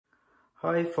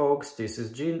Hi folks, this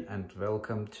is Jin and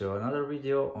welcome to another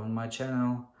video on my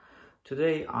channel.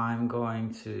 Today I'm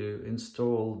going to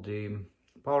install the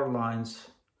power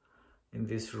lines in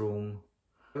this room.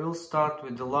 I will start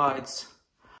with the lights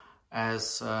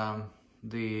as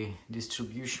the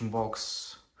distribution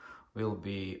box will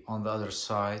be on the other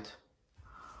side.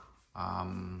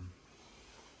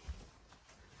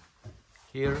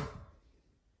 Here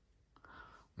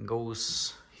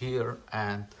goes here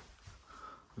and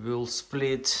will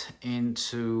split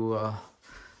into a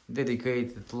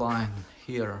dedicated line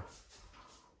here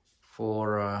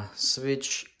for a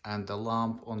switch and a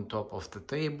lamp on top of the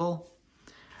table,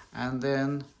 and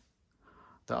then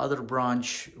the other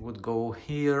branch would go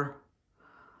here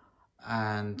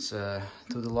and to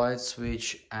the light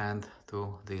switch and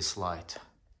to this light.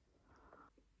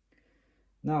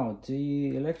 Now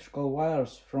the electrical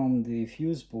wires from the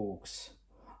fuse box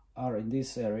are in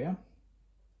this area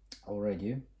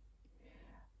already.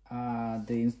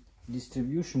 The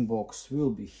distribution box will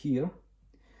be here,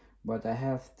 but I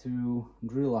have to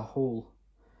drill a hole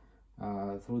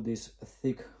through this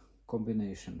thick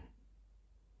combination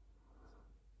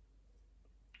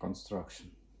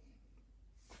construction.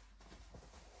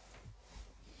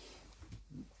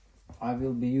 I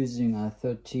will be using a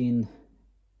 13mm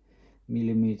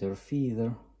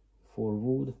feather for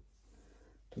wood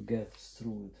to get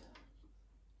through it.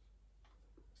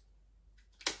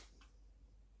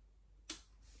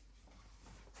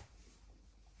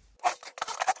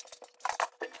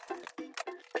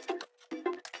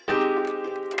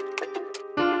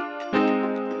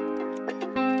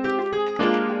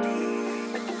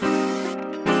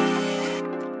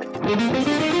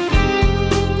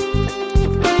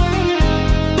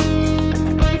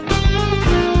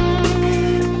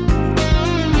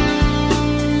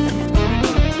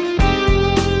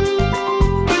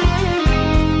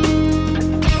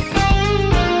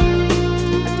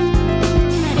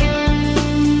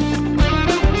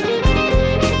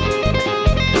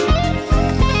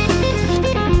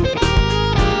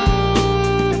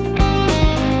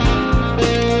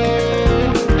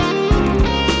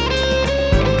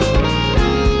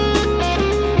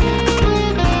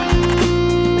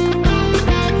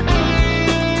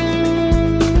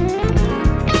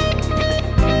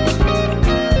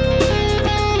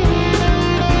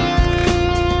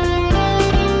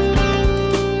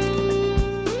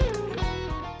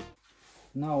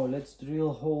 Now let's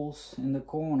drill holes in the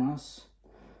corners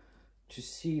to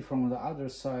see from the other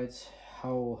sides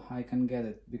how I can get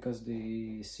it, because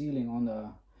the ceiling on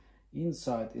the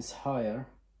inside is higher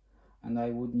and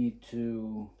I would need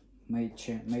to make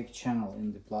channel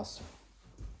in the plaster.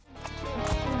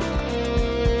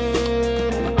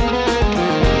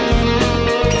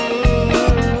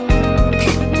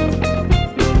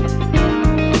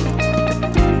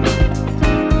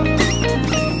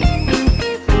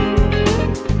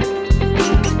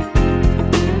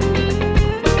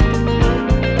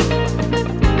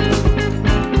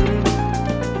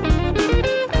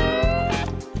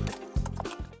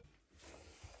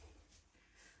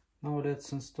 Now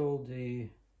let's install the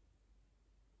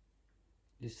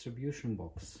distribution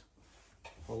box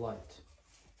for light.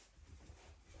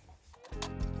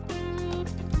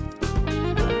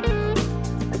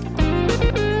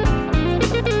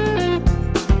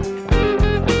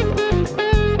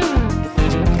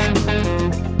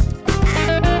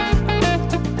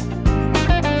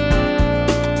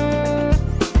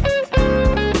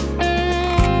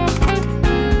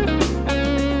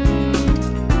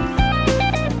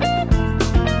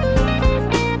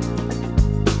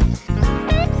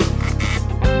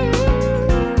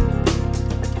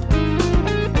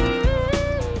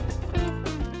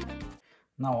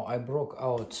 Now I broke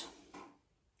out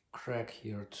crack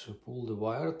here to pull the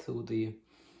wire through the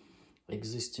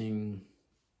existing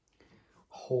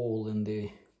hole in the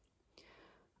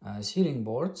ceiling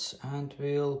boards, and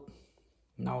we'll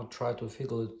now try to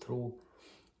fiddle it through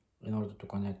in order to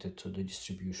connect it to the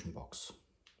distribution box.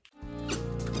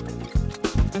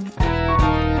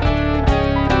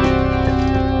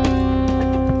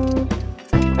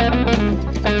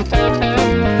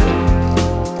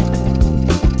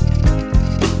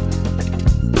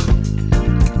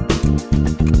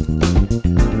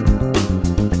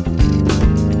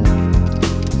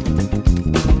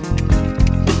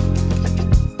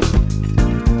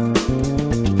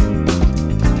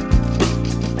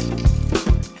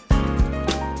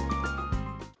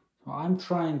 I'm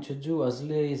trying to do as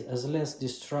less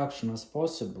destruction as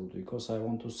possible because I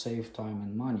want to save time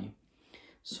and money.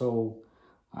 So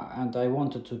and I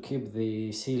wanted to keep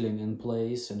the ceiling in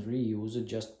place and reuse it,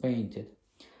 just paint it.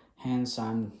 Hence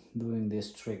I'm doing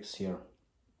these tricks here.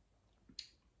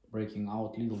 breaking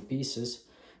out little pieces,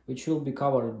 which will be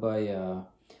covered by a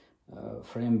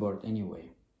frame board anyway.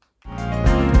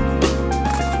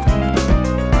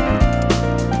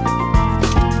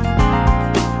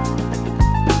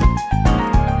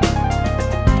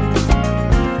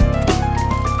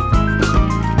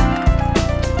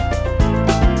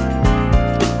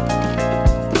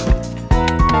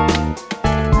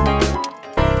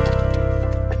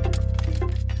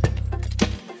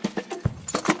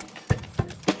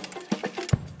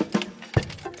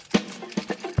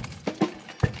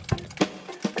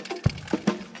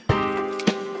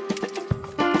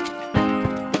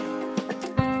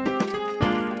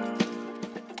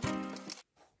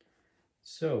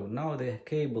 So now the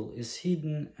cable is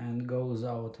hidden and goes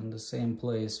out in the same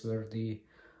place where the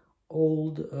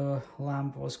old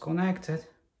lamp was connected.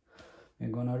 We're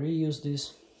gonna reuse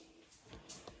this,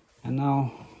 and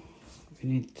now we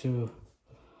need to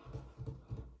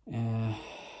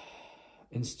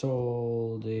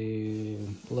install the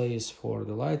place for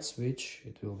the light switch.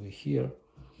 It will be here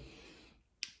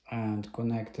and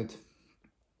connected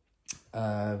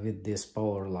with this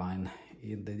power line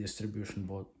in the distribution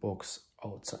box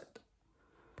outside.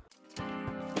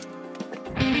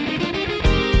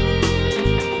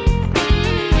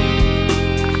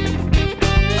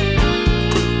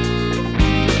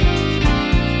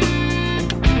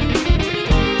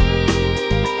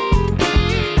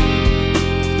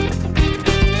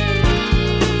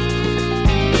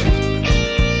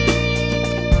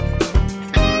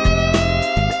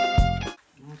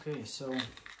 Okay, so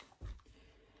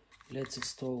let's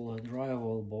install a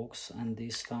drywall box, and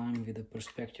this time with a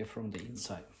perspective from the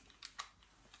inside.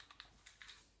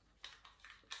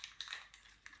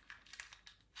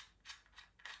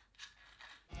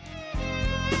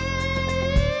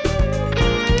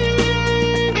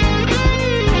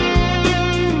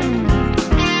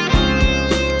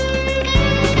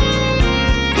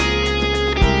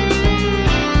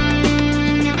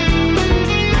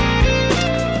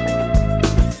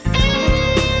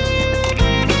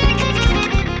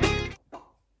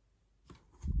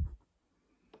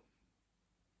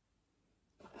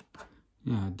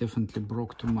 Yeah, definitely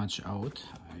broke too much out.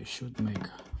 I should make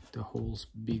the holes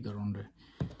bigger on the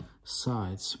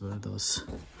sides where those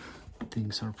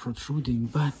things are protruding,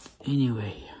 but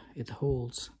anyway, it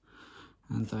holds,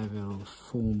 and I will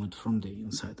form it from the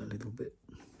inside a little bit.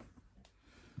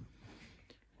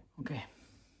 Okay,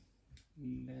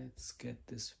 let's get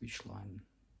this switch line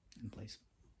in place.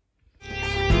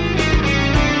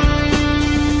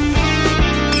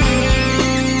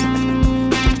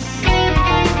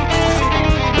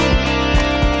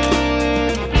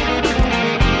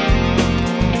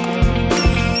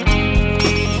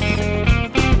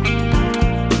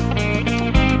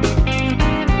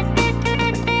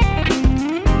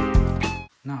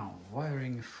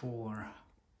 For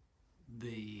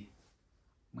the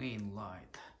main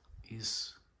light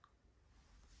is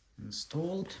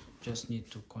installed, just need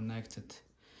to connect it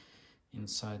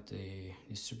inside the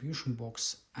distribution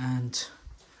box, and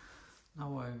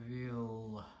now I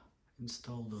will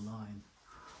install the line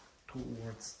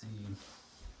towards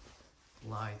the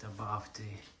light above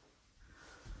the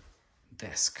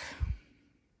desk.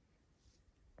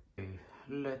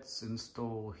 Let's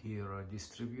install here a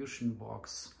distribution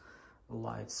box,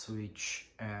 light switch,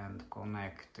 and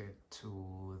connect it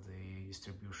to the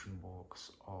distribution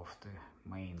box of the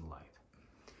main light.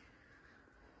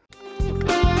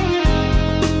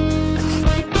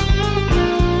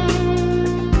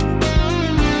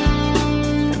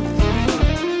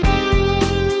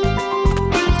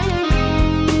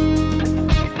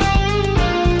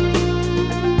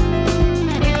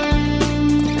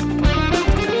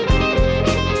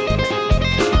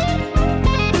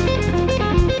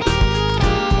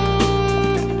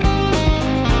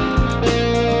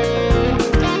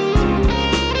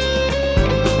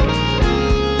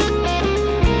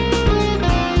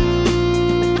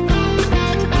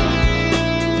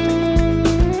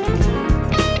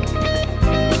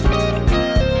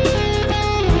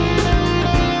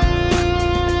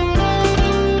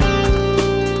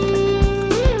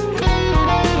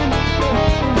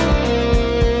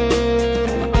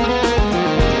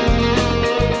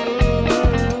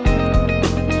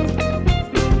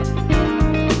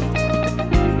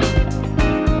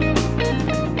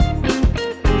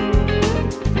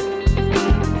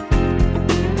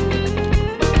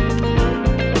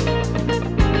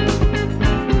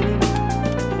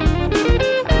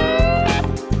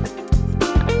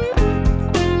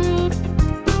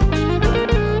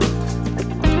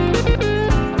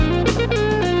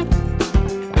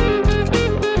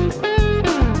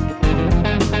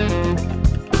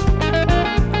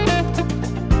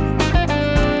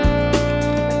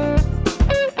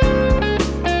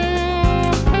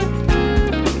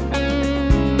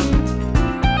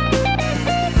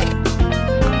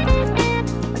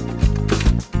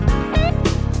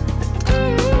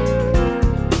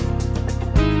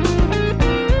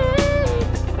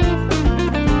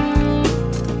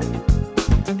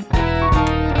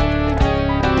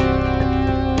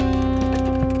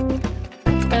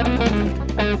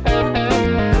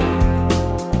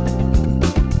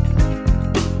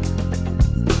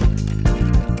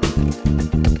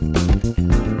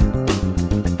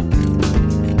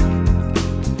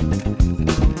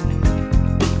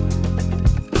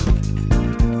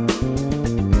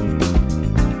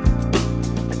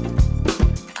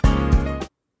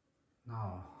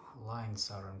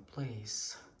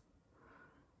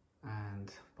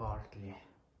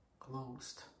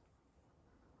 closed.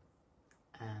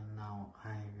 And now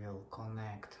I will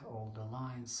connect all the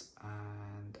lines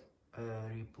and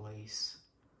replace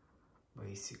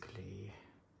basically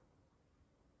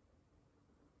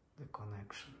the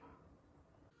connection.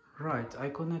 Right, I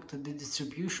connected the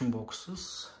distribution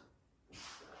boxes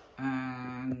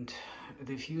and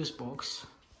the fuse box.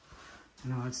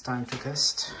 Now it's time to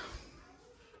test.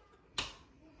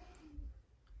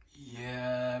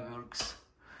 Yeah, works.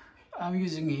 I'm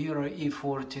using here a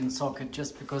E14 socket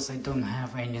just because I don't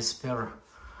have any spare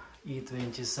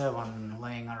E27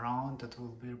 laying around that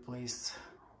will be replaced,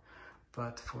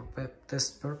 but for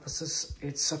test purposes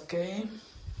it's okay.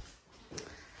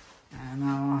 And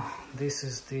now this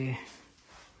is the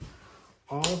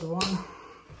old one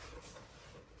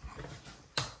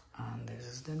and this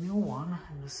is the new one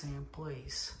in the same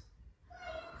place.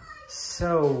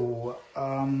 So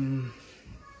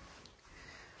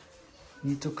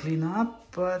need to clean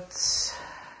up, but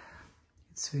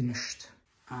it's finished.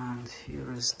 And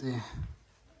here is the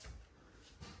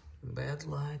bed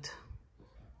light.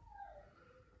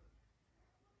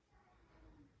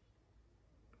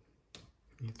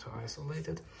 Need to isolate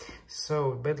it.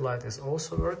 So bed light is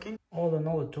also working. All in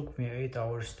all, it took me 8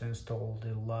 hours to install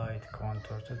the light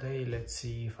contour today. Let's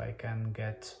see if I can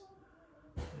get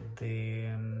the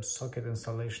socket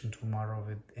installation tomorrow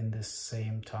in the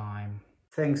same time.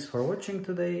 Thanks for watching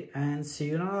today and see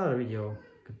you in another video.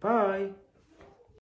 Goodbye!